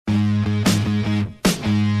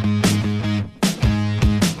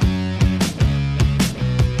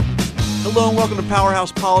Hello and welcome to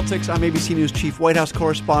Powerhouse Politics. I'm ABC News Chief White House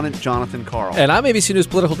Correspondent Jonathan Karl. And I'm ABC News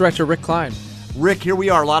Political Director Rick Klein. Rick, here we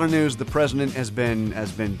are. A lot of news. The president has been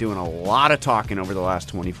doing a lot of talking over the last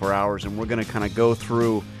 24 hours, and we're going to kind of go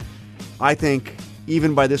through, I think,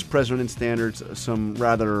 even by this president's standards, some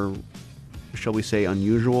rather, shall we say,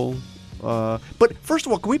 unusual. But first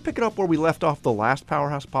of all, can we pick it up where we left off the last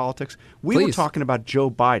Powerhouse Politics? We Please. were talking about Joe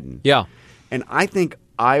Biden. Yeah. And I think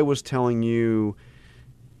I was telling you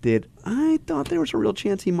that I thought there was a real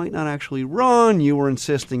chance he might not actually run. You were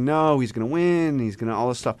insisting, no, he's going to win. He's going to all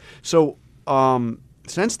this stuff. So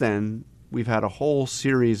since then, we've had a whole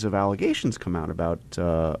series of allegations come out about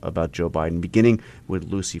Joe Biden, beginning with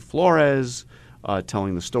Lucy Flores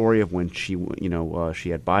telling the story of when she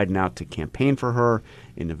had Biden out to campaign for her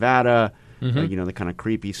in Nevada. Mm-hmm. The kind of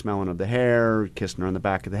creepy smelling of the hair, kissing her on the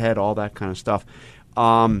back of the head, all that kind of stuff.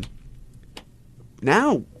 Now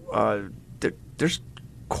there's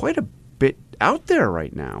quite a bit out there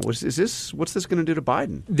right now. What's this going to do to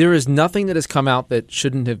Biden? There is nothing that has come out that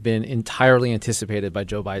shouldn't have been entirely anticipated by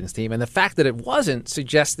Joe Biden's team. And the fact that it wasn't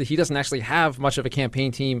suggests that he doesn't actually have much of a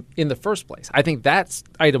campaign team in the first place. I think that's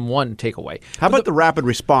item one takeaway. How about the rapid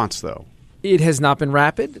response, though? It has not been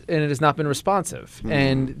rapid, and it has not been responsive.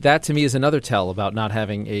 And that, to me, is another tell about not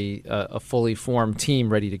having a fully formed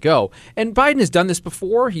team ready to go. And Biden has done this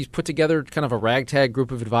before. He's put together kind of a ragtag group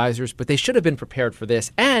of advisors, but they should have been prepared for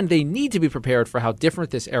this. And they need to be prepared for how different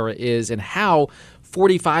this era is and how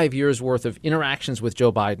 45 years worth of interactions with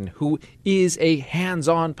Joe Biden, who is a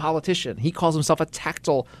hands-on politician. He calls himself a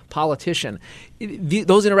tactile politician.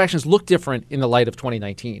 Those interactions look different in the light of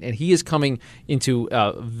 2019, and he is coming into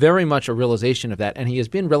very much a realization of that, and he has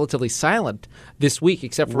been relatively silent this week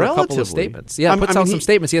except for a couple of statements. Yeah, puts out some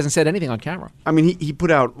statements. He hasn't said anything on camera. I mean, he put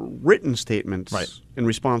out written statements in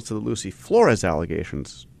response to the Lucy Flores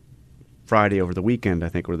allegations Friday over the weekend, I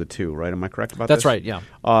think, were the two, right? Am I correct about That's this? right,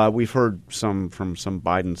 yeah. We've heard some from some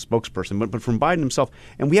Biden spokesperson, but from Biden himself,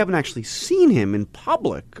 and we haven't actually seen him in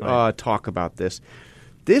public talk about this.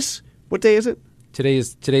 What day is it? Today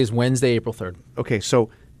is Wednesday, April 3rd. Okay, so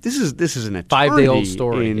this is an eternity 5-day-old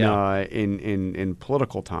story in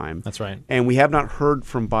political time. That's right. And we have not heard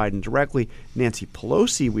from Biden directly. Nancy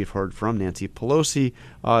Pelosi, we've heard from. Nancy Pelosi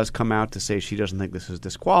has come out to say she doesn't think this is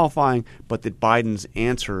disqualifying, but that Biden's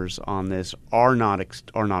answers on this are not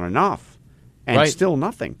enough, and still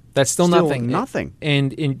nothing. That's still nothing. Nothing.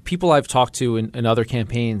 And in people I've talked to in other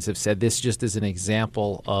campaigns have said this just is an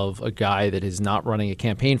example of a guy that is not running a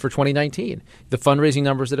campaign for 2019. The fundraising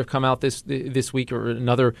numbers that have come out this week are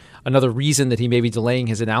another reason that he may be delaying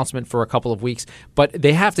his announcement for a couple of weeks. But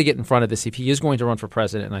they have to get in front of this if he is going to run for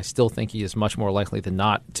president, and I still think he is much more likely than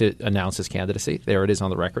not to announce his candidacy. There it is on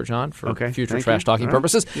the record, John, for future trash-talking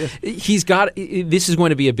purposes. Yes. This is going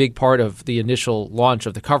to be a big part of the initial launch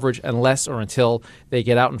of the coverage unless or until they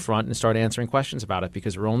get out in front and start answering questions about it,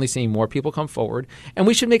 because we're only seeing more people come forward. And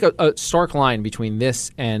we should make a stark line between this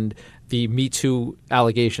and the Me Too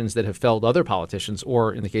allegations that have felled other politicians,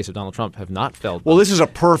 or in the case of Donald Trump, have not felled. Well, this is a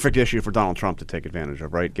perfect issue for Donald Trump to take advantage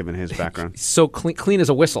of, right? Given his background, so clean as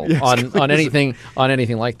a whistle on anything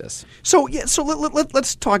like this. So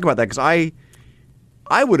let's talk about that, because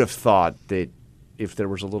I would have thought that if there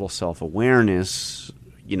was a little self-awareness,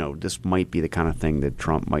 this might be the kind of thing that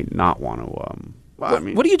Trump might not want to.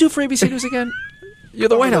 What do you do for ABC News again? You're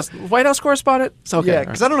the White House correspondent? It's okay. Yeah,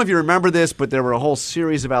 because I don't know if you remember this, but there were a whole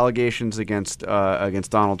series of allegations against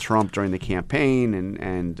Donald Trump during the campaign,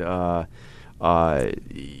 and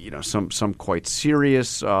some quite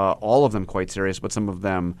serious, all of them quite serious, but some of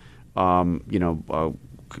them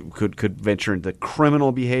could venture into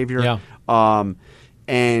criminal behavior. Yeah.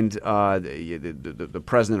 And the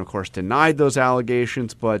president, of course, denied those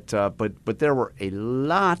allegations, but there were a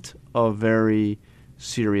lot of very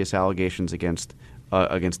serious allegations against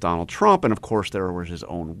Donald Trump, and of course there were his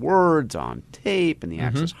own words on tape and the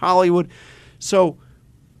Access Hollywood. So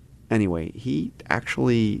anyway, he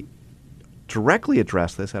actually directly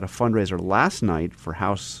addressed this at a fundraiser last night for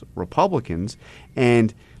House Republicans,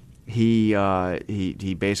 and he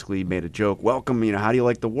basically made a joke. Welcome, how do you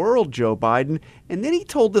like the world, Joe Biden? And then he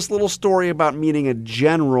told this little story about meeting a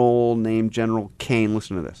general named General Kane.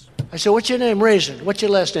 Listen to this. I said, "What's your name, Raisin? What's your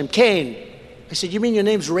last name?" "Kane." I said, "You mean your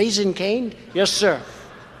name's Raisin Kane?" "Yes, sir."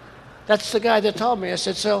 "That's the guy that told me." I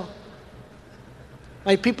said, "So?"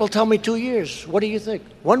 "My people tell me 2 years. What do you think?"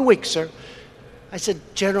 "1 week, sir." I said,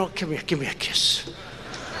 "General, come here, give me a kiss."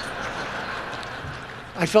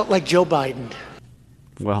 I felt like Joe Biden.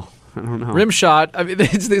 Well, I don't know. Rim shot. I mean,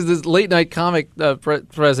 it's this late night comic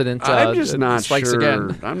president. I'm just not strikes sure.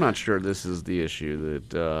 Again. I'm not sure this is the issue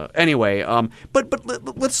that. Anyway,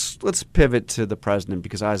 but let's pivot to the president,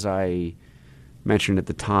 because as I mentioned at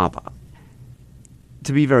the top.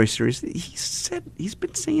 To be very serious, he's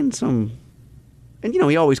been saying some, and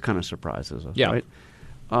he always kind of surprises us, right?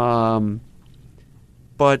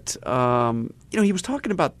 But he was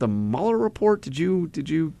talking about the Mueller report. Did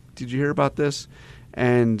you hear about this?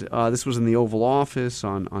 And this was in the Oval Office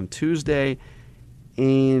on Tuesday,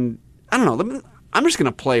 and I don't know. I'm just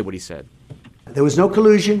going to play what he said. There was no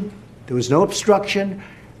collusion. There was no obstruction.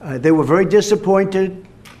 They were very disappointed.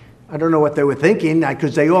 I don't know what they were thinking,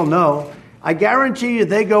 because they all know. I guarantee you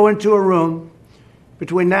they go into a room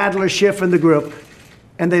between Nadler, Schiff, and the group,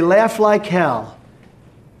 and they laugh like hell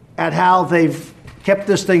at how they've kept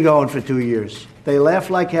this thing going for 2 years. They laugh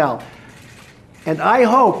like hell. And I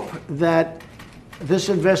hope that this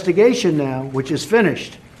investigation now, which is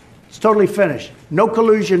finished, it's totally finished, no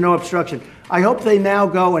collusion, no obstruction. I hope they now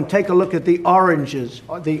go and take a look at the oranges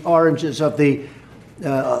of the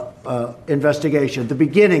investigation, the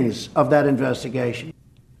beginnings of that investigation.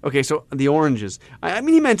 Okay, so the oranges. I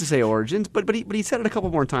mean, he meant to say origins, but he said it a couple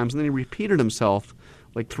more times, and then he repeated himself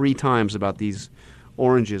like 3 times about these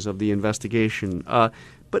oranges of the investigation. How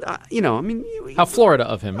Florida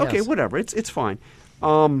of him. Okay, yes. Whatever. It's fine.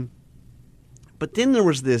 But then there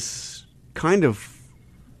was this kind of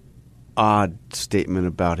odd statement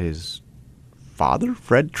about his father,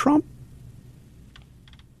 Fred Trump.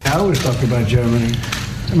 I always talk about Germany.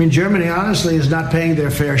 I mean, Germany honestly is not paying their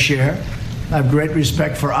fair share. I have great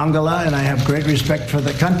respect for Angela, and I have great respect for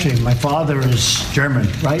the country. My father is German,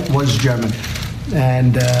 right? Was German,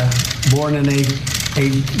 and born in a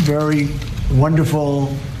very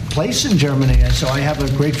wonderful place in Germany. And so I have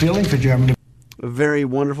a great feeling for Germany. A very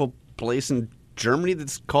wonderful place in Germany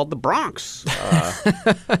that's called the Bronx.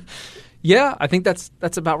 Yeah, I think that's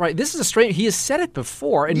about right. This is a strange. He has said it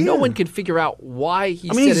before, and no one can figure out why he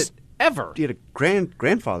said it ever. He had a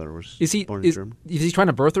grandfather was born in Germany. Is he trying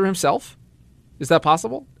to birther himself? Is that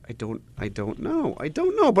possible? I don't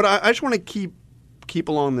know. But I just want to keep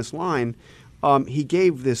along this line. He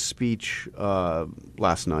gave this speech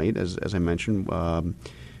last night, as I mentioned,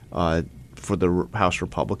 for the House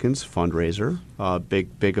Republicans fundraiser,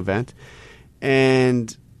 big event,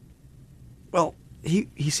 and well,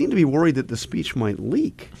 he seemed to be worried that the speech might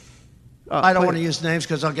leak. I don't want to use names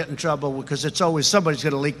because I'll get in trouble, because it's always somebody's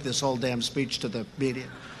going to leak this whole damn speech to the media,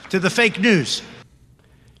 to the fake news.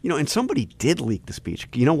 And somebody did leak the speech.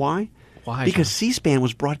 You know why? Why? Because C-SPAN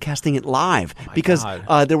was broadcasting it live. Oh because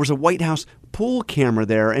God. There was a White House pool camera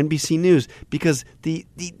there, NBC News, because the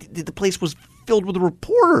place was filled with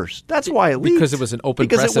reporters. That's why it leaked. Because it was an open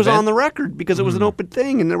press event? Because it was on the record. Because it was an open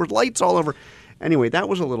thing, and there were lights all over. Anyway, that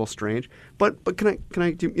was a little strange. But can I?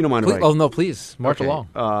 You don't mind if I? Oh no, please march along.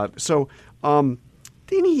 Then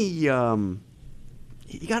he got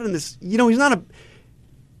in this. He's not a.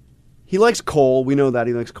 He likes coal. We know that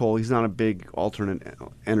he likes coal. He's not a big alternate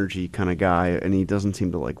energy kind of guy, and he doesn't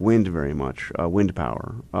seem to like wind very much, wind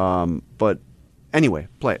power. But anyway,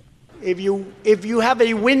 play it. If you have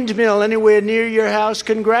a windmill anywhere near your house,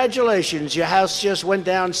 congratulations. Your house just went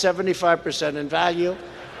down 75% in value.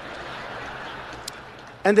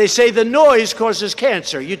 And they say the noise causes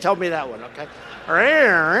cancer. You told me that one, okay?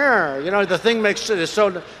 The thing makes it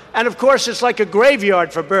so. And of course, it's like a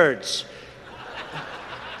graveyard for birds.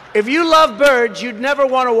 If you love birds, you'd never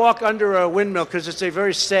want to walk under a windmill because it's a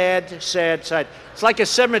very sad sight. It's like a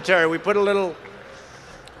cemetery. We put a little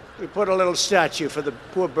statue for the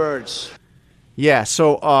poor birds. Yeah.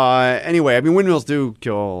 So anyway, I mean, windmills do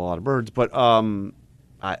kill a lot of birds, but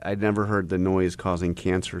I never heard the noise causing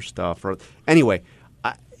cancer stuff. Anyway,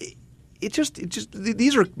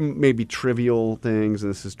 these are maybe trivial things,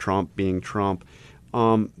 and this is Trump being Trump.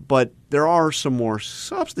 But there are some more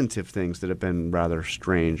substantive things that have been rather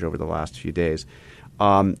strange over the last few days.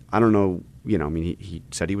 I don't know. He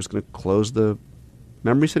said he was going to close the.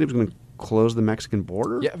 Remember, he said he was going to close the Mexican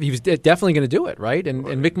border. Yeah, he was definitely going to do it, right? And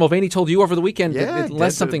Mick Mulvaney told you over the weekend that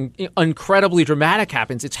unless something incredibly dramatic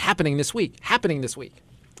happens, it's happening this week.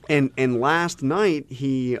 And last night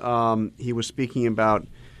he was speaking about.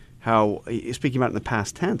 Speaking about it in the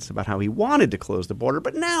past tense, about how he wanted to close the border.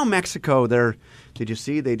 But now Mexico, did you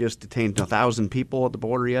see, they just detained 1,000 people at the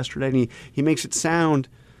border yesterday? And he makes it sound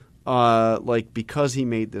like because he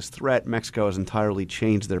made this threat, Mexico has entirely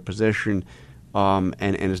changed their position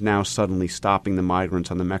and is now suddenly stopping the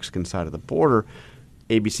migrants on the Mexican side of the border.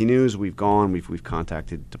 ABC News, we've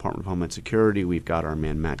contacted Department of Homeland Security. We've got our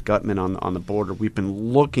man Matt Gutman on the border. We've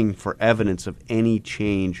been looking for evidence of any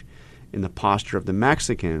change in the posture of the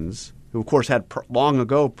Mexicans, who, of course, had long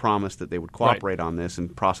ago promised that they would cooperate on this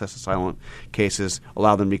and process asylum cases,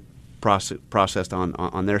 allow them to be processed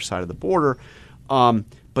on their side of the border.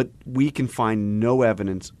 But we can find no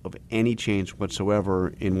evidence of any change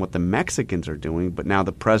whatsoever in what the Mexicans are doing. But now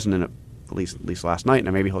the president, at least last night,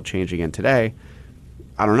 now maybe he'll change again today.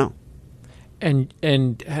 I don't know.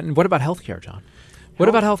 And what about healthcare, John? What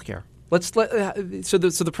about healthcare? So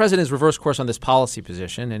the president has reversed course on this policy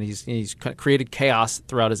position, and he's created chaos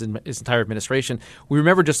throughout his entire administration. We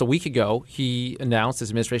remember just a week ago his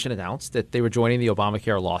administration announced that they were joining the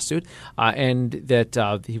Obamacare lawsuit, and that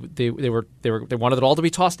they wanted it all to be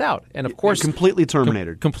tossed out, and of course completely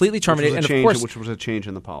terminated, which was a change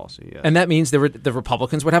in the policy, yes. And that means the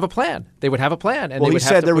Republicans would have a plan. They would have a plan, and he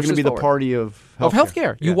said they were going to be the party of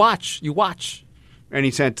healthcare. You watch. And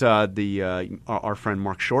he sent our friend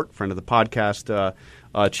Mark Short, friend of the podcast,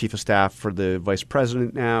 chief of staff for the vice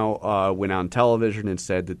president now, went on television and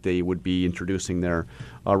said that they would be introducing their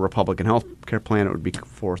Republican health care plan. It would be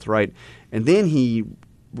forthright. And then he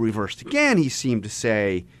reversed again. He seemed to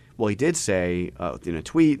say, well, he did say in a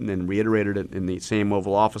tweet and then reiterated it in the same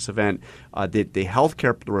Oval Office event, that the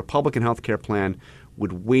Republican health care plan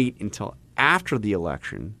would wait until after the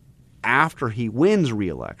election, after he wins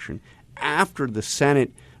re-election, after the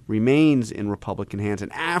Senate remains in Republican hands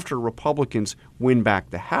and after Republicans win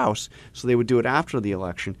back the House. So they would do it after the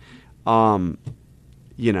election. I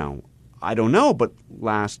don't know, but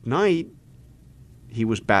last night he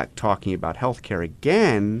was back talking about health care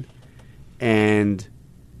again, and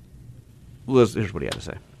here's what he had to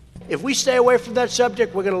say. If we stay away from that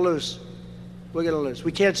subject, we're going to lose. We're going to lose.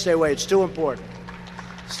 We can't stay away. It's too important.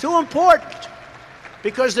 It's too important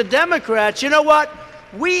because the Democrats, you know what?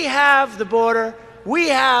 We have the border. We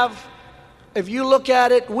have, if you look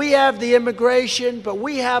at it, we have the immigration, but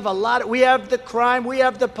we have we have the crime, we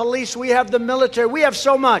have the police, we have the military, we have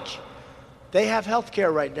so much. They have health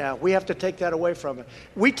care right now. We have to take that away from it.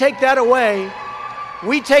 We take that away,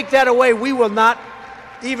 we will not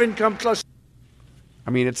even come close.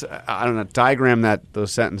 I mean, I don't know, diagram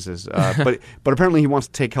those sentences. But apparently he wants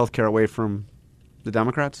to take health care away from the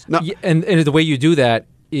Democrats? No. Yeah, and the way you do that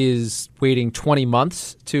is waiting 20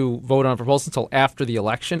 months to vote on a proposal until after the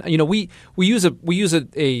election. We use a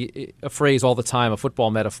phrase all the time, a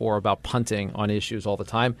football metaphor about punting on issues all the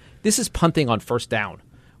time. This is punting on first down.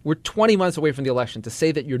 We're 20 months away from the election. To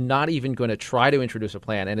say that you're not even going to try to introduce a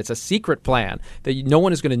plan, and it's a secret plan that no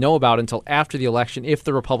one is going to know about until after the election if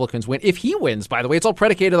the Republicans win. If he wins, by the way, it's all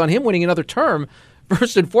predicated on him winning another term,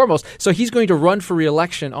 first and foremost. So he's going to run for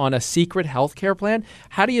re-election on a secret health care plan.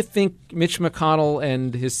 How do you think Mitch McConnell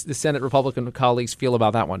and the Senate Republican colleagues feel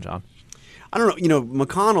about that one, John? I don't know.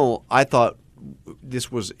 McConnell, I thought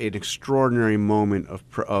this was an extraordinary moment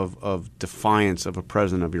of defiance of a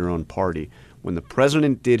president of your own party. When the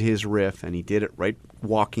president did his riff, and he did it right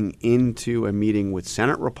walking into a meeting with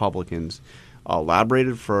Senate Republicans,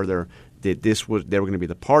 elaborated further that they were going to be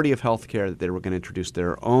the party of health care, that they were going to introduce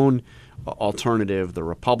their own alternative, the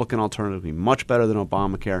Republican alternative, would be much better than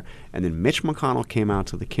Obamacare. And then Mitch McConnell came out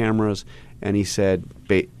to the cameras and he said,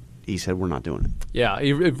 we're not doing it. Yeah,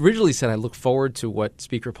 he originally said, I look forward to what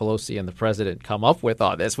Speaker Pelosi and the president come up with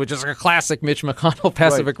on this, which is a classic Mitch McConnell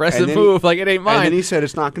passive-aggressive move, like it ain't mine. And then he said,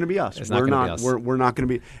 it's not going to be us. We're not going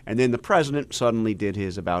to be. And then the president suddenly did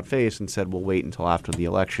his about face and said, we'll wait until after the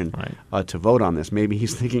election to vote on this. Maybe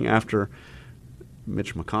he's thinking after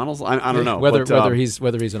Mitch McConnell's. I don't know whether he's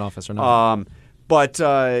in office or not.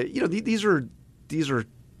 These are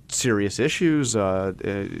serious issues.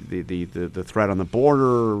 The threat on the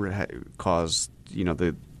border caused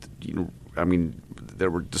there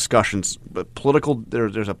were discussions, but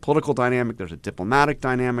there's a political dynamic, there's a diplomatic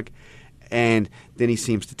dynamic, and then he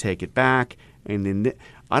seems to take it back, and then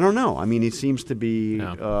I don't know. I mean, he seems to be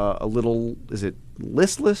a little. Is it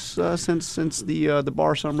listless since the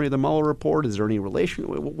Barr summary of the Mueller report? Is there any relation?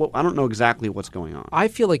 I don't know exactly what's going on. I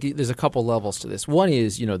feel like there's a couple levels to this. One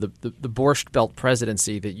is the Borscht Belt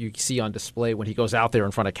presidency that you see on display when he goes out there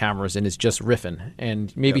in front of cameras and is just riffing.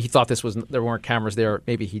 And maybe he thought there weren't cameras there.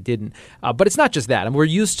 Maybe he didn't. But it's not just that. I mean, we're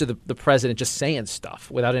used to the president just saying stuff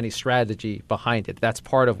without any strategy behind it. That's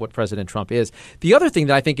part of what President Trump is. The other thing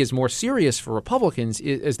that I think is more serious for Republicans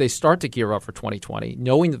is as they start to gear up for 2020,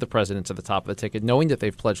 knowing that the president's at the top of the ticket, knowing that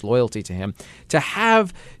they've pledged loyalty to him, to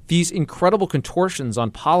have these incredible contortions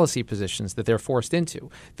on policy positions that they're forced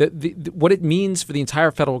into. What it means for the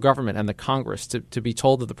entire federal government and the Congress to be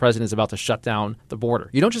told that the president is about to shut down the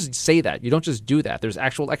border. You don't just say that. You don't just do that. There's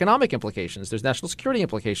actual economic implications. There's national security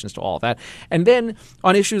implications to all of that. And then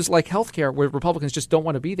on issues like health care, where Republicans just don't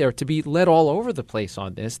want to be there, to be led all over the place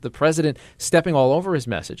on this, the president stepping all over his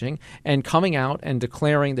messaging and coming out and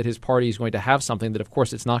declaring that his party is going to have something that, of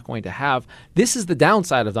course, it's not going to have. This This is the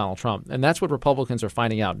downside of Donald Trump, and that's what Republicans are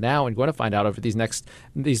finding out now and going to find out over these next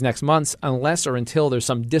months, unless or until there's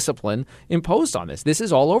some discipline imposed on this. This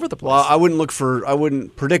is all over the place. Well, I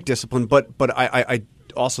wouldn't predict discipline, but I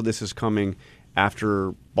also, this is coming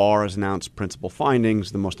after Barr has announced principal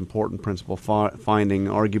findings. The most important principal finding,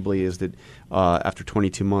 arguably, is that after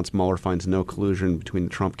 22 months, Mueller finds no collusion between the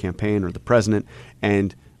Trump campaign or the president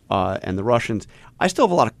and the Russians. I still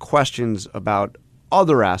have a lot of questions about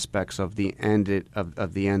other aspects of the end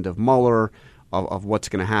of Mueller, of what's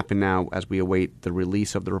going to happen now as we await the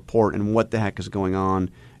release of the report, and what the heck is going on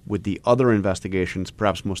with the other investigations,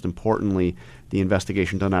 perhaps most importantly, the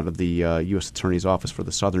investigation done out of the U.S. Attorney's Office for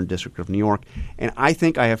the Southern District of New York. And I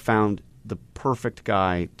think I have found the perfect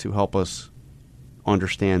guy to help us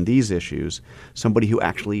understand these issues, somebody who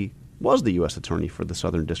actually was the U.S. Attorney for the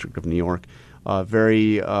Southern District of New York,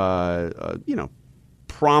 very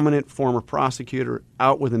prominent former prosecutor,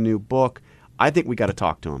 out with a new book. I think we got to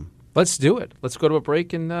talk to him. Let's do it. Let's go to a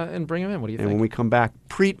break and bring him in. What do you think? And when we come back,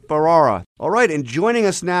 Preet Bharara. All right, and joining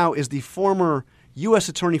us now is the former U.S.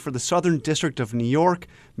 Attorney for the Southern District of New York,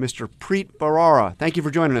 Mr. Preet Bharara. Thank you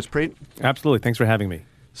for joining us, Preet. Absolutely. Thanks for having me.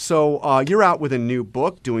 So you're out with a new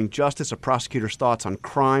book, Doing Justice, A Prosecutor's Thoughts on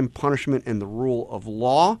Crime, Punishment, and the Rule of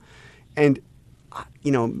Law. And,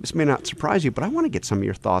 this may not surprise you, but I want to get some of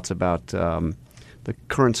your thoughts about the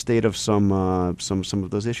current state of some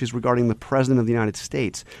of those issues regarding the President of the United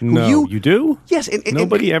States. No, you do? Yes. And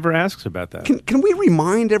nobody ever asks about that. Can we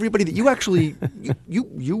remind everybody that you actually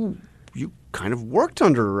you kind of worked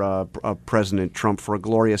under President Trump for a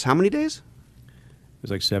glorious how many days? It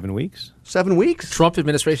was like 7 weeks. 7 weeks? Trump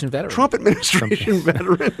administration veteran.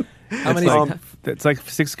 Veteran. How many? It's like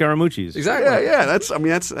 6 Scaramucci's. Exactly. Yeah.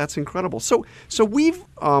 That's incredible. So we've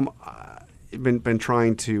been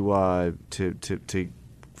trying to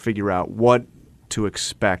figure out what to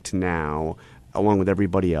expect now, along with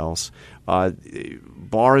everybody else.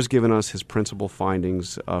 Barr has given us his principal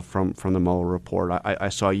findings from the Mueller report. I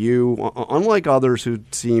saw you, unlike others who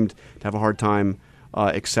seemed to have a hard time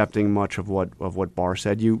accepting much of what Barr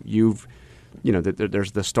said.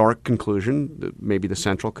 There's the stark conclusion, maybe the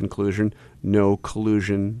central conclusion: no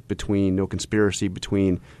collusion no conspiracy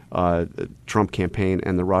between the Trump campaign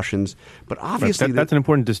and the Russians. But obviously, right. That's an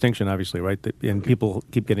important distinction, obviously, right? And people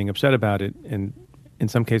keep getting upset about it, and in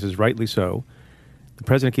some cases, rightly so. The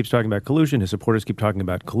president keeps talking about collusion. His supporters keep talking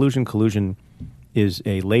about collusion. Collusion is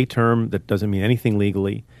a lay term that doesn't mean anything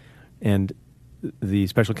legally, and the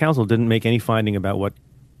special counsel didn't make any finding about what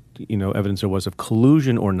evidence there was of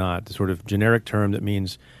collusion or not. The sort of generic term that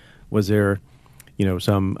means, was there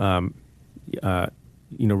some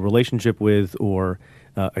relationship with or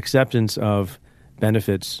acceptance of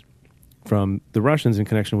benefits from the Russians in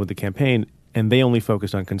connection with the campaign, and they only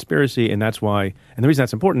focused on conspiracy. And that's why, and the reason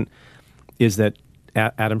that's important is that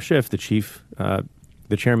Adam Schiff, the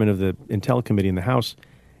chairman of the Intel Committee in the House,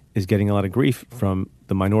 is getting a lot of grief from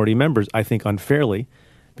the minority members, I think unfairly,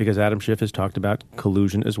 because Adam Schiff has talked about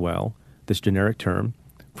collusion as well, this generic term,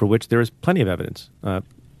 for which there is plenty of evidence.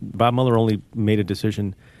 Bob Mueller only made a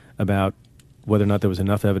decision about whether or not there was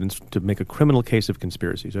enough evidence to make a criminal case of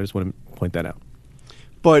conspiracy. So I just want to point that out.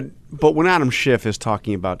 But when Adam Schiff is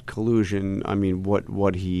talking about collusion, I mean,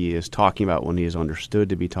 what he is talking about, when he is understood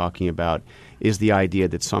to be talking about, is the idea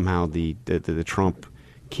that somehow the Trump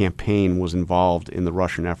campaign was involved in the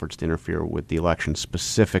Russian efforts to interfere with the election,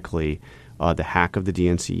 specifically the hack of the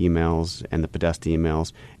DNC emails and the Podesta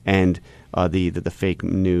emails, and the fake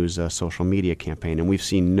news social media campaign. And we've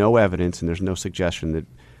seen no evidence, and there's no suggestion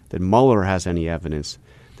that Mueller has any evidence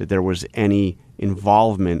that there was any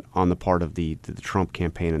involvement on the part of the Trump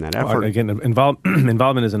campaign in that effort. Well, again,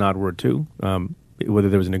 involvement is an odd word too. Whether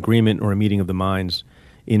there was an agreement or a meeting of the minds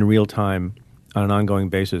in real time on an ongoing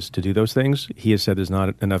basis to do those things, he has said there's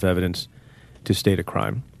not enough evidence to state a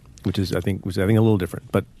crime, which is I think a little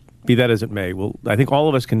different. But be that as it may, I think all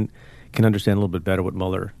of us can understand a little bit better what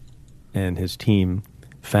Mueller and his team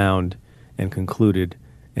found and concluded,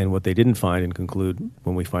 and what they didn't find and conclude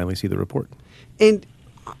when we finally see the report. And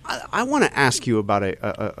I want to ask you about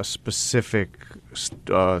a specific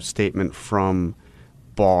statement from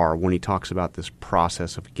Barr when he talks about this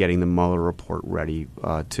process of getting the Mueller report ready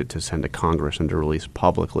to send to Congress and to release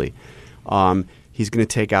publicly. He's going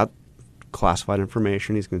to take out classified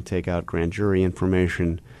information. He's going to take out grand jury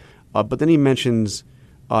information. But then he mentions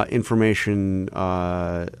information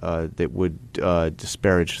that would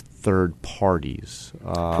disparage third parties.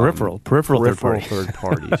 Peripheral third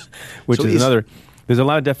parties. Which is another. There's a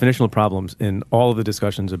lot of definitional problems in all of the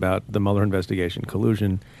discussions about the Mueller investigation: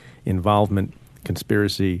 collusion, involvement,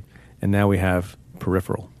 conspiracy, and now we have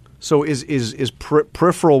peripheral. So is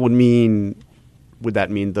peripheral would mean would that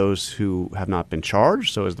mean those who have not been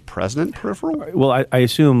charged? So is the president peripheral? Well, I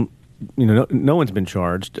assume no one's been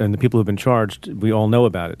charged, and the people who have been charged, we all know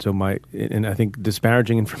about it. So and I think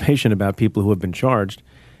disparaging information about people who have been charged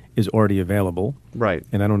is already available. Right.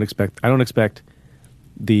 And I don't expect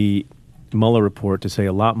the Mueller report to say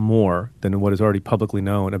a lot more than what is already publicly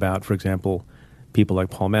known about, for example, people like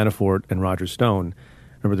Paul Manafort and Roger Stone.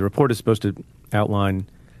 Remember, the report is supposed to outline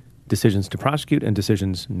decisions to prosecute and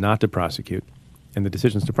decisions not to prosecute. And the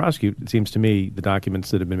decisions to prosecute, it seems to me, the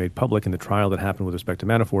documents that have been made public in the trial that happened with respect to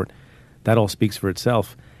Manafort, that all speaks for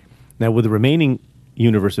itself. Now, with the remaining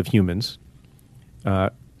universe of humans, I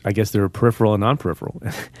guess there are peripheral and non-peripheral.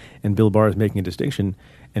 And Bill Barr is making a distinction.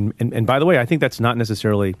 And by the way, I think that's not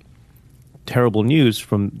necessarily terrible news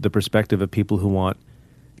from the perspective of people who want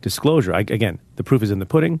disclosure. Again, the proof is in the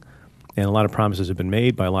pudding, and a lot of promises have been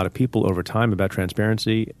made by a lot of people over time about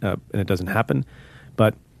transparency, and it doesn't happen.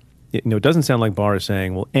 But it doesn't sound like Barr is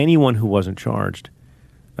saying, well, anyone who wasn't charged,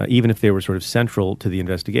 even if they were sort of central to the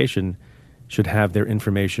investigation, should have their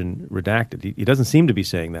information redacted. He doesn't seem to be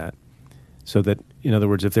saying that. So that, in other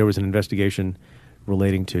words, if there was an investigation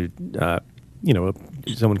relating to,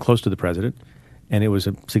 someone close to the president, and it was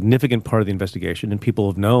a significant part of the investigation, and people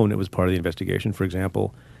have known it was part of the investigation, for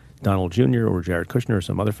example, Donald Jr. or Jared Kushner or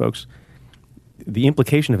some other folks, the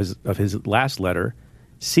implication of his last letter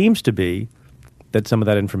seems to be that some of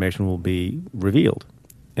that information will be revealed.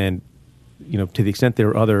 And, to the extent there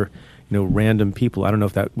are other, random people, I don't know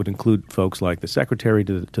if that would include folks like the secretary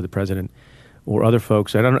to the president or other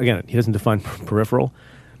folks. I don't know. Again, he doesn't define peripheral,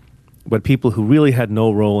 but people who really had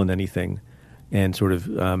no role in anything and sort of,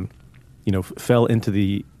 fell into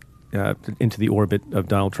the orbit of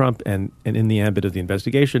Donald Trump and in the ambit of the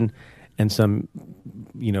investigation, and some,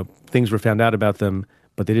 things were found out about them,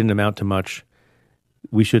 but they didn't amount to much.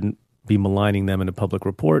 We shouldn't be maligning them in a public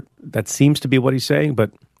report. That seems to be what he's saying,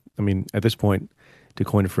 but I mean, at this point, to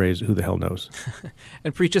coin a phrase, who the hell knows?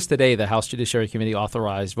 And just today, the House Judiciary Committee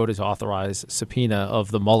voted to authorize subpoena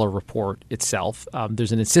of the Mueller report itself.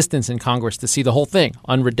 There's an insistence in Congress to see the whole thing,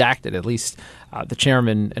 unredacted, at least the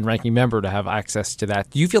chairman and ranking member to have access to that.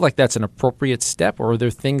 Do you feel like that's an appropriate step, or are there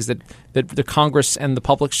things that the Congress and the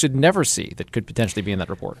public should never see that could potentially be in that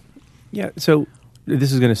report? Yeah, so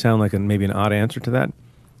this is going to sound like maybe an odd answer to that.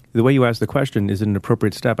 The way you asked the question, is it an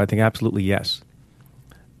appropriate step? I think absolutely yes.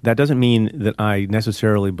 That doesn't mean that I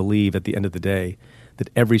necessarily believe at the end of the day that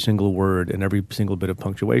every single word and every single bit of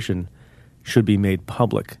punctuation should be made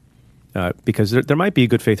public, because there might be a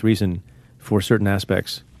good faith reason for certain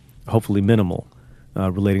aspects, hopefully minimal,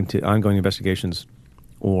 relating to ongoing investigations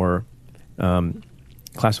or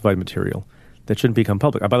classified material that shouldn't become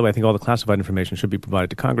public. By the way, I think all the classified information should be provided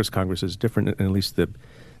to Congress. Congress is different, and at least the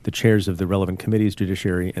chairs of the relevant committees,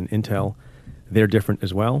 Judiciary and Intel, they're different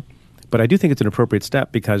as well. But I do think it's an appropriate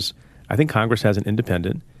step because I think Congress has an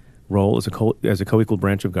independent role as a co-equal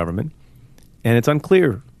branch of government, and it's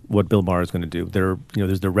unclear what Bill Barr is going to do.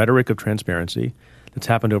 There's the rhetoric of transparency that's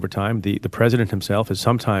happened over time. The president himself has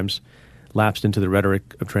sometimes lapsed into the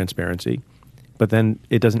rhetoric of transparency, but then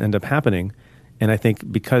it doesn't end up happening. And I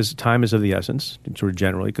think because time is of the essence, sort of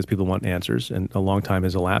generally, because people want answers, and a long time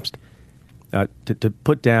has elapsed, to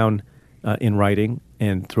put down in writing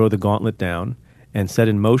and throw the gauntlet down and set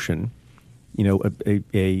in motion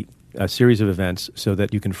a series of events so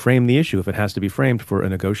that you can frame the issue if it has to be framed for a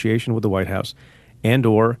negotiation with the White House and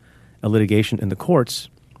or a litigation in the courts.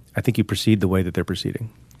 I think you proceed the way that they're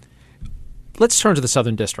proceeding. Let's turn to the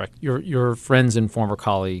Southern District. Your friends and former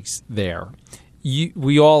colleagues there.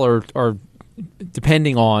 We all are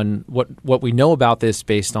depending on what we know about this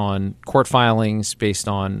based on court filings, based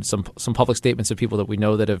on some public statements of people that we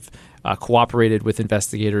know that have cooperated with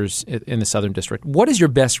investigators in the Southern District. What is your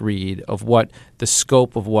best read of what the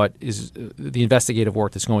scope of what is the investigative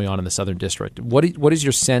work that's going on in the Southern District? What is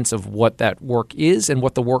your sense of what that work is and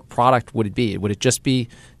what the work product would it be? Would it just be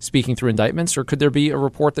speaking through indictments, or could there be a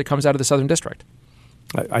report that comes out of the Southern District?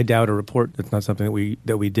 I doubt a report. That's not something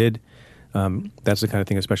that we did. That's the kind of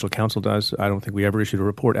thing a special counsel does. I don't think we ever issued a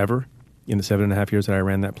report ever in the 7.5 years that I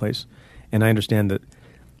ran that place. And I understand that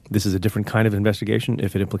this is a different kind of investigation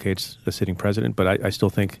if it implicates a sitting president, but I still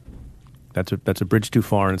think that's a bridge too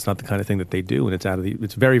far, and it's not the kind of thing that they do, and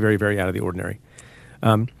it's very, very, very out of the ordinary.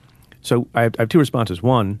 So I have two responses.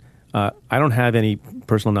 One, I don't have any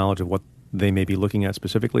personal knowledge of what they may be looking at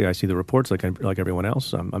specifically. I see the reports like everyone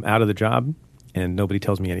else. I'm out of the job, and nobody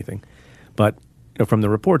tells me anything. But from the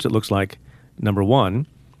reports, it looks like, number one,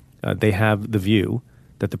 they have the view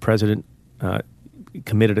that the president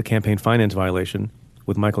committed a campaign finance violation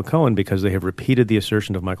with Michael Cohen because they have repeated the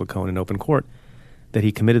assertion of Michael Cohen in open court that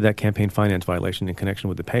he committed that campaign finance violation in connection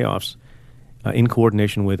with the payoffs. in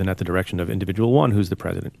coordination with and at the direction of individual one, who's the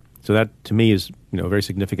president. So that, to me, is a very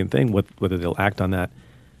significant thing. Whether they'll act on that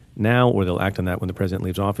now or they'll act on that when the president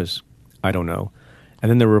leaves office, I don't know.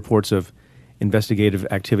 And then there were reports of investigative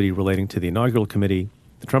activity relating to the inaugural committee,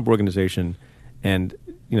 the Trump Organization, and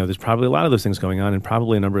there's probably a lot of those things going on, and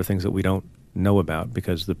probably a number of things that we don't know about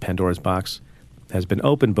because the Pandora's box has been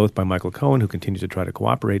opened both by Michael Cohen, who continues to try to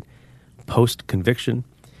cooperate, post-conviction.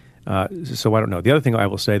 So I don't know. The other thing I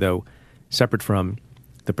will say, though, separate from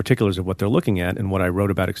the particulars of what they're looking at and what I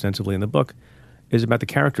wrote about extensively in the book, is about the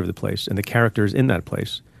character of the place and the characters in that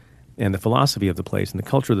place and the philosophy of the place and the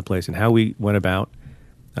culture of the place and how we went about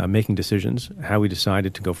making decisions, how we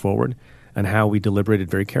decided to go forward, and how we deliberated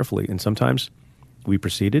very carefully. And sometimes we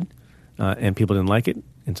proceeded and people didn't like it,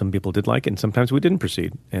 and some people did like it, and sometimes we didn't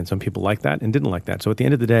proceed, and some people liked that and didn't like that. So at the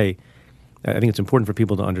end of the day, I think it's important for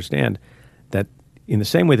people to understand that in the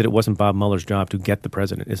same way that it wasn't Bob Mueller's job to get the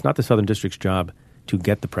president, it's not the Southern District's job to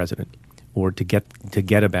get the president or to get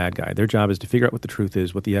a bad guy. Their job is to figure out what the truth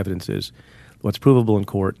is, what the evidence is, what's provable in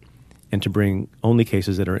court, and to bring only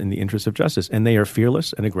cases that are in the interest of justice. And they are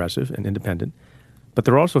fearless and aggressive and independent, but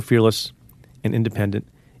they're also fearless and independent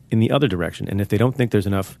in the other direction. And if they don't think there's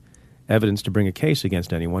enough evidence to bring a case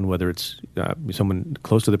against anyone, whether it's someone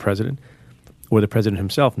close to the president or the president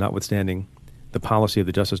himself, notwithstanding the policy of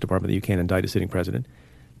the Justice Department that you can't indict a sitting president,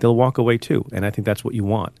 they'll walk away too. And I think that's what you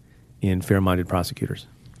want in fair-minded prosecutors.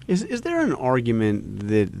 Is there an argument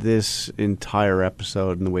that this entire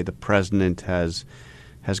episode and the way the president has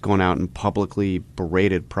gone out and publicly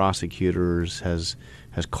berated prosecutors, has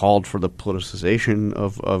called for the politicization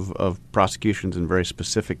of prosecutions in very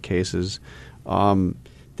specific cases,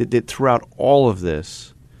 that throughout all of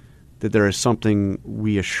this, that there is something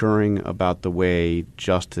reassuring about the way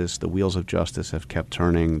justice, the wheels of justice have kept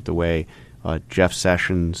turning, the way Jeff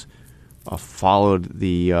Sessions followed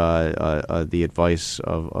the advice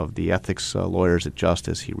of the ethics lawyers at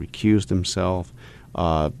Justice. He recused himself.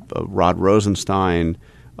 Rod Rosenstein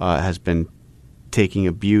has been taking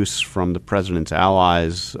abuse from the president's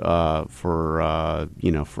allies for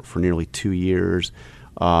nearly 2 years.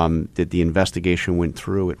 That the investigation went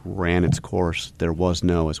through, it ran its course. There was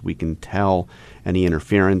no, as we can tell, any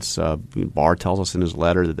interference. Barr tells us in his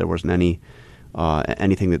letter that there wasn't anything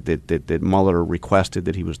that Mueller requested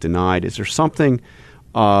that he was denied. Is there something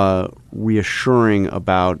reassuring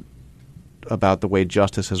about the way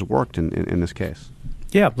justice has worked in this case?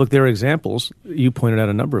 Yeah, look, there are examples. You pointed out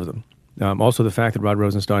a number of them. Also, the fact that Rod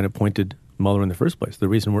Rosenstein appointed Mueller in the first place. The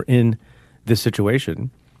reason we're in this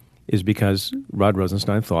situation is because Rod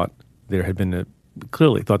Rosenstein thought there had been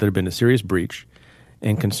a serious breach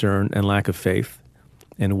and concern and lack of faith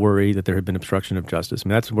and worry that there had been obstruction of justice. I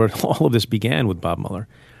mean, that's where all of this began with Bob Mueller.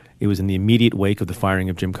 It was in the immediate wake of the firing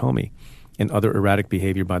of Jim Comey and other erratic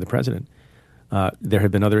behavior by the president. There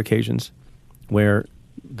have been other occasions where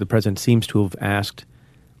the president seems to have asked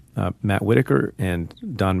Matt Whitaker and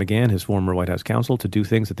Don McGahn, his former White House counsel, to do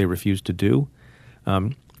things that they refused to do.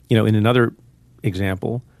 In another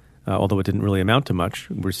example, although it didn't really amount to much,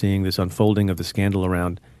 we're seeing this unfolding of the scandal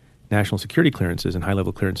around national security clearances and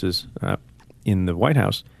high-level clearances in the White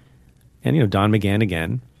House. And, Don McGahn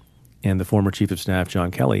again and the former chief of staff,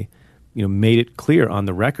 John Kelly, made it clear on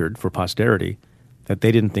the record for posterity that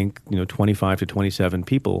they didn't think, 25 to 27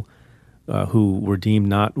 people who were deemed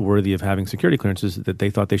not worthy of having security clearances, that they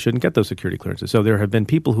thought they shouldn't get those security clearances. So there have been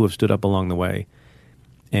people who have stood up along the way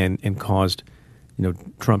and caused,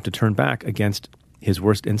 Trump to turn back against his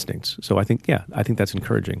worst instincts. So I think that's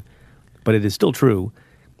encouraging. But it is still true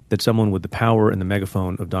that someone with the power and the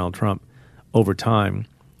megaphone of Donald Trump, over time,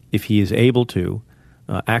 if he is able to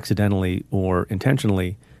accidentally or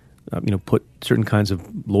intentionally, put certain kinds of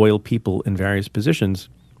loyal people in various positions,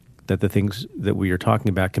 that the things that we are talking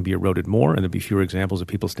about can be eroded more, and there'll be fewer examples of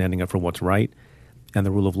people standing up for what's right and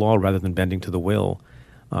the rule of law rather than bending to the will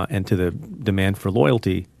and to the demand for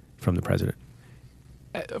loyalty from the president.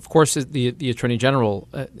 Of course, the Attorney General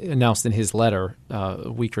announced in his letter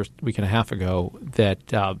a week and a half ago that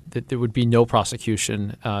there would be no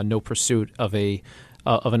prosecution, no pursuit of an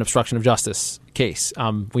obstruction of justice case.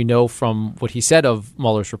 We know from what he said of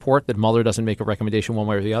Mueller's report that Mueller doesn't make a recommendation one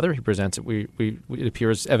way or the other. He presents it. It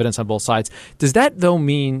appears evidence on both sides. Does that, though,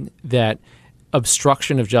 mean that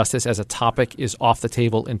obstruction of justice as a topic is off the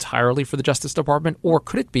table entirely for the Justice Department, or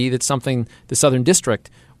could it be that something the Southern District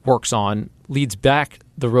works on leads back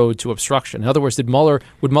the road to obstruction? In other words, would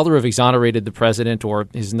Mueller have exonerated the president, or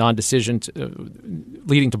his non-decision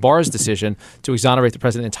leading to Barr's decision to exonerate the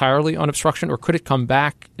president entirely on obstruction, or could it come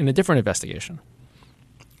back in a different investigation?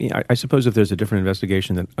 Yeah, I suppose if there's a different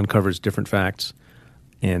investigation that uncovers different facts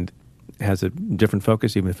and has a different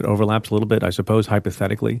focus, even if it overlaps a little bit. I suppose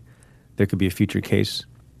hypothetically there could be a future case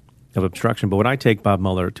of obstruction. But what I take Bob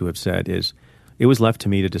Mueller to have said is, it was left to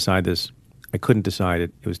me to decide this. I couldn't decide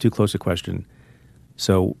it. It was too close a question.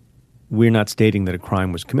 So we're not stating that a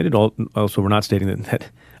crime was committed. Also, we're not stating that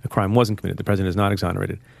a crime wasn't committed. The president is not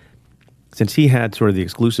exonerated. Since he had sort of the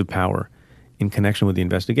exclusive power in connection with the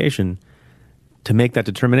investigation to make that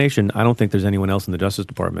determination, I don't think there's anyone else in the Justice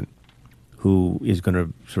Department who is going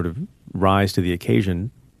to sort of rise to the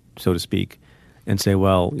occasion, so to speak, and say,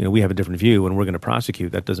 well, we have a different view and we're going to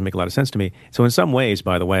prosecute. That doesn't make a lot of sense to me. So in some ways,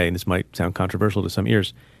 by the way, and this might sound controversial to some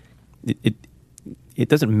ears, it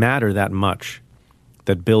doesn't matter that much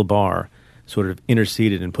that Bill Barr sort of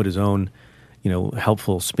interceded and put his own,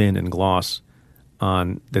 helpful spin and gloss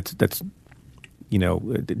on that's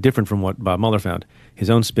different from what Bob Mueller found, his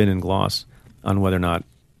own spin and gloss on whether or not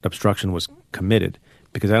obstruction was committed.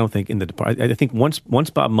 Because I don't think in the department, I think once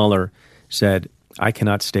Bob Mueller said, I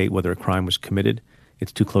cannot state whether a crime was committed,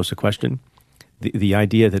 it's too close a question. The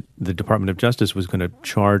idea that the Department of Justice was going to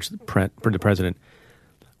charge the president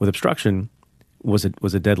with obstruction was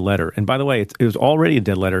a dead letter. And by the way, it was already a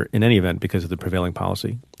dead letter in any event because of the prevailing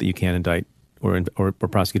policy that you can't indict or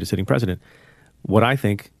prosecute a sitting president. What I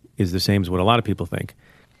think is the same as what a lot of people think,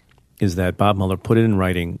 is that Bob Mueller put it in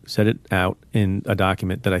writing, set it out in a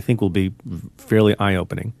document that I think will be fairly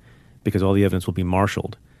eye-opening because all the evidence will be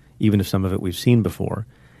marshaled, even if some of it we've seen before,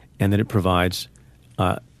 and that it provides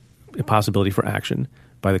a possibility for action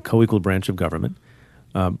by the co-equal branch of government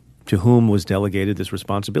to whom was delegated this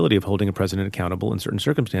responsibility of holding a president accountable in certain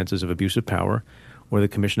circumstances of abuse of power or the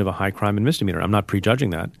commission of a high crime and misdemeanor. I'm not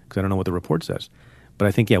prejudging that because I don't know what the report says. But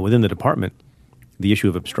I think, within the department, the issue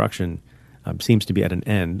of obstruction seems to be at an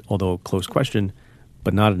end, although a close question,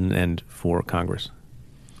 but not at an end for Congress.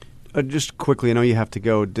 Just quickly, I know you have to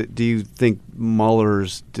go. Do you think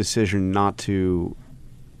Mueller's decision not to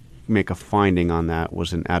make a finding on that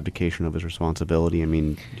was an abdication of his responsibility? I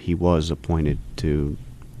mean, he was appointed to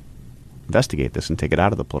investigate this and take it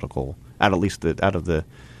out of the political, into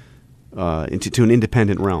an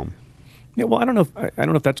independent realm. Yeah, well, I don't know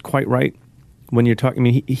if that's quite right. When you're talking, I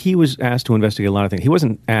mean, he was asked to investigate a lot of things. He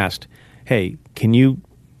wasn't asked, hey, can you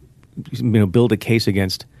build a case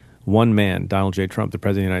against one man, Donald J. Trump, the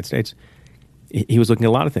President of the United States? He was looking at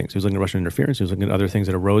a lot of things. He was looking at Russian interference. He was looking at other things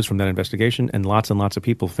that arose from that investigation, and lots of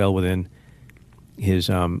people fell within his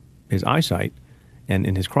eyesight and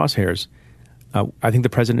in his crosshairs. I think the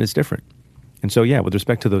president is different. And so, with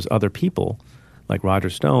respect to those other people, like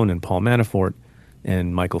Roger Stone and Paul Manafort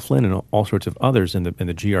and Michael Flynn and all sorts of others in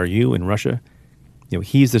the GRU in Russia,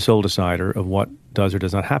 he's the sole decider of what does or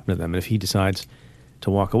does not happen to them. And if he decides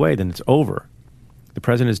to walk away, then it's over. The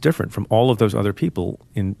president is different from all of those other people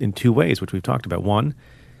in two ways, which we've talked about. One,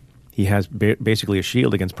 he has basically a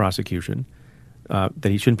shield against prosecution that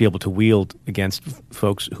he shouldn't be able to wield against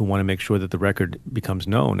folks who want to make sure that the record becomes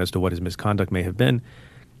known as to what his misconduct may have been.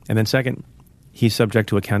 And then second, he's subject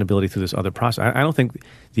to accountability through this other process. I don't think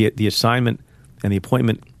the assignment and the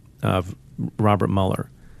appointment of Robert Mueller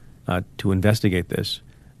to investigate this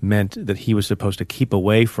meant that he was supposed to keep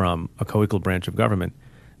away from a co-equal branch of government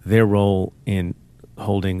their role in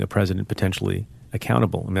holding a president potentially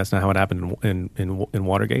accountable. I mean, that's not how it happened in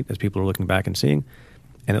Watergate, as people are looking back and seeing.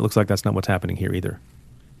 And it looks like that's not what's happening here either.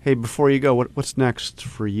 Hey, before you go, what's next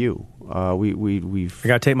for you? We've I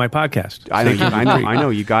got to take my podcast. I know.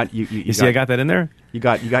 You got you see, I got that in there. You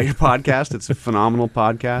got your podcast. It's a phenomenal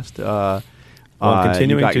podcast. Well, I'm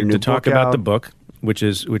continuing to talk about out. the book, which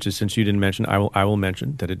is since you didn't mention, I will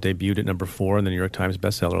mention that it debuted at number 4 on the New York Times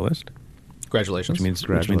bestseller list. Congratulations.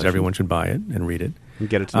 Which means everyone should buy it and read it and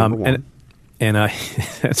get it to number 1. And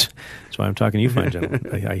that's why I'm talking to you, fine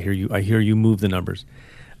gentlemen. I hear you move the numbers.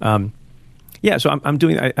 So I'm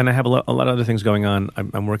doing, and I have a lot of other things going on.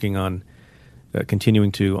 I'm working on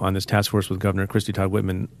continuing on this task force with Governor Christie Todd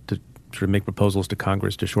Whitman to sort of make proposals to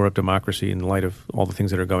Congress to shore up democracy in light of all the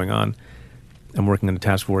things that are going on. I'm working on a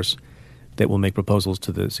task force that will make proposals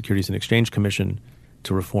to the Securities and Exchange Commission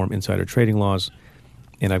to reform insider trading laws.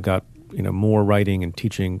 And I've got more writing and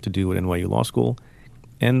teaching to do at NYU Law School.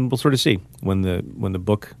 And we'll sort of see when the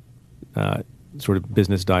book sort of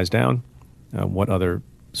business dies down, what other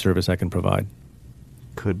service I can provide.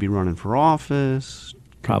 Could be running for office.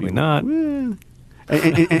 Probably not. And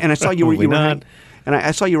I saw you were not. And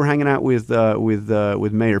I saw you were hanging out with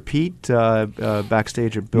Mayor Pete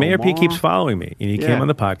backstage at Bill Mayor Maher. Pete keeps following me, and he came on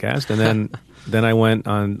the podcast, and then I went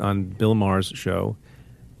on Bill Maher's show.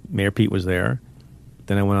 Mayor Pete was there.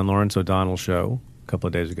 Then I went on Lawrence O'Donnell's show a couple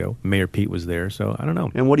of days ago. Mayor Pete was there, so I don't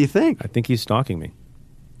know. And what do you think? I think he's stalking me.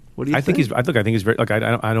 What do you think? I think he's very. Like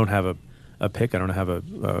I don't have a a pick. I don't have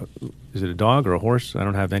is it a dog or a horse? I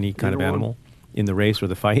don't have any kind of animal in the race or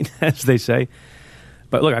the fight, as they say.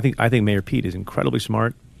 But look, I think Mayor Pete is incredibly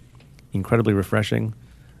smart, incredibly refreshing,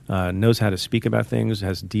 knows how to speak about things,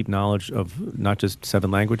 has deep knowledge of not just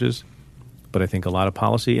 7 languages, but I think a lot of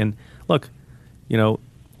policy. And look,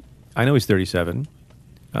 I know he's 37,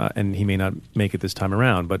 and he may not make it this time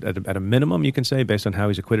around, but at a minimum, you can say, based on how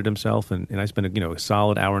he's acquitted himself, and I spent a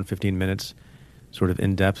solid hour and 15 minutes sort of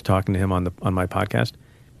in-depth talking to him on my podcast,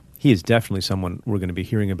 he is definitely someone we're going to be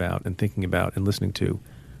hearing about and thinking about and listening to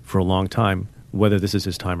for a long time, whether this is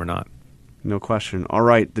his time or not. No question. All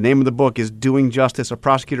right. The name of the book is Doing Justice, A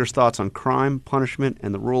Prosecutor's Thoughts on Crime, Punishment,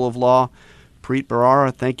 and the Rule of Law. Preet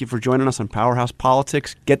Bharara, thank you for joining us on Powerhouse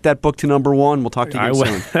Politics. Get that book to number 1. We'll talk to you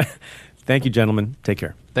again soon. Thank you, gentlemen. Take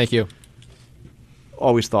care. Thank you.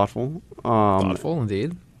 Always thoughtful. Thoughtful,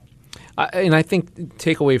 indeed. And I think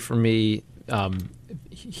takeaway for me,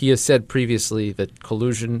 he has said previously that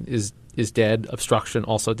collusion is dead, obstruction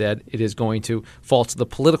also dead. It is going to fall to the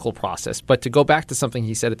political process. But to go back to something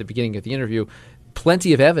he said at the beginning of the interview,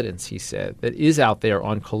 plenty of evidence, he said, that is out there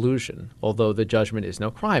on collusion, although the judgment is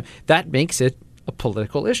no crime. That makes it a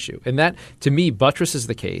political issue. And that, to me, buttresses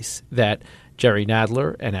the case that Jerry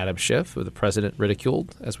Nadler and Adam Schiff, who the president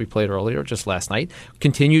ridiculed, as we played earlier just last night,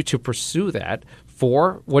 continue to pursue that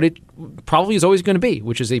for what it probably is always going to be,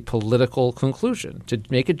 which is a political conclusion, to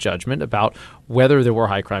make a judgment about whether there were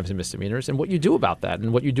high crimes and misdemeanors and what you do about that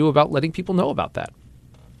and what you do about letting people know about that.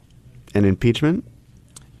 And impeachment?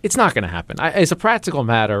 It's not going to happen. As a practical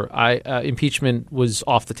matter, impeachment was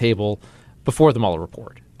off the table before the Mueller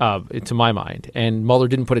report, to my mind, and Mueller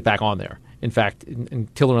didn't put it back on there. In fact,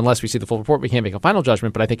 until or unless we see the full report, we can't make a final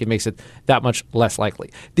judgment, but I think it makes it that much less likely.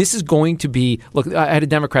 This is going to be – look, I had a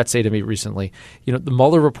Democrat say to me recently, the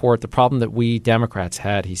Mueller report, the problem that we Democrats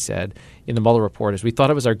had, he said, in the Mueller report is we thought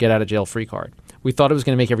it was our get-out-of-jail-free card. We thought it was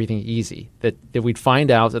going to make everything easy, that we'd find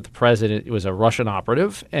out that the president was a Russian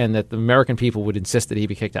operative and that the American people would insist that he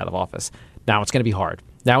be kicked out of office. Now it's going to be hard.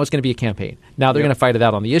 Now it's going to be a campaign. Now they're going to fight it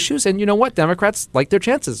out on the issues. And you know what? Democrats like their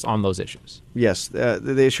chances on those issues. Yes,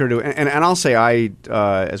 they sure do. And I'll say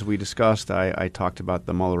as we discussed, I talked about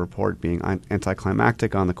the Mueller report being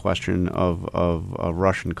anticlimactic on the question of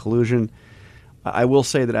Russian collusion. I will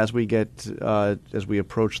say that as we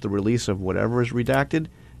approach the release of whatever is redacted,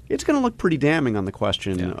 it's going to look pretty damning on the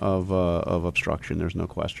question of obstruction. There's no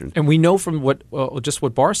question. And we know from what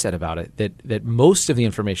Barr said about it that most of the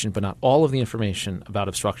information, but not all of the information about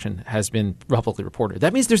obstruction has been publicly reported.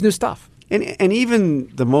 That means there's new stuff. And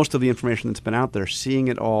even the most of the information that's been out there, seeing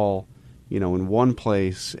it all, in one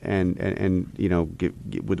place and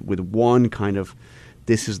with one kind of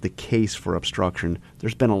this is the case for obstruction.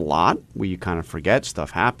 There's been a lot where you kind of forget,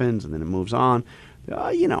 stuff happens and then it moves on.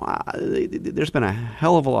 There's been a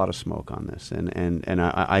hell of a lot of smoke on this, and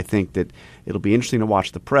I think that it'll be interesting to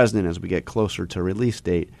watch the president as we get closer to release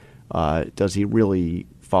date. Does he really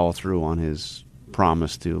follow through on his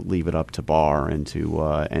promise to leave it up to Barr and to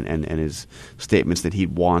and his statements that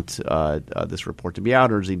he'd want this report to be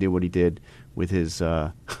out, or does he do what he did with his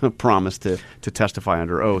promise to testify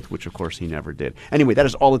under oath, which of course he never did? Anyway, that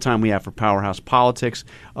is all the time we have for Powerhouse Politics.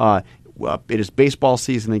 It is baseball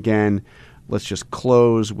season again. Let's just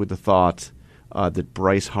close with the thought that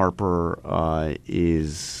Bryce Harper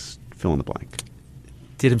is fill in the blank.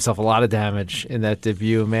 Did himself a lot of damage in that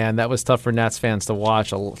debut, man. That was tough for Nats fans to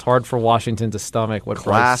watch. It's hard for Washington to stomach what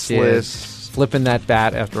Bryce did. Flipping that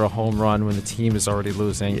bat after a home run when the team is already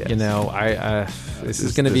losing. Yes. This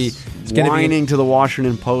is going to be whining to the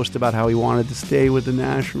Washington Post about how he wanted to stay with the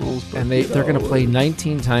Nationals, and they're going to play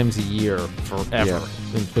 19 times a year forever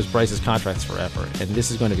because Bryce's contract's forever, and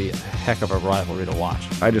this is going to be a heck of a rivalry to watch.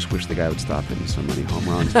 I just wish the guy would stop hitting so many home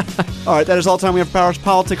runs. All right, that is all the time we have for Powerhouse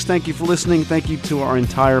Politics. Thank you for listening. Thank you to our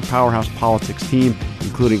entire Powerhouse Politics team,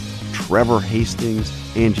 including Trevor Hastings,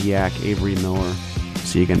 Angie Yack, Avery Miller.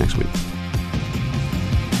 See you again next week.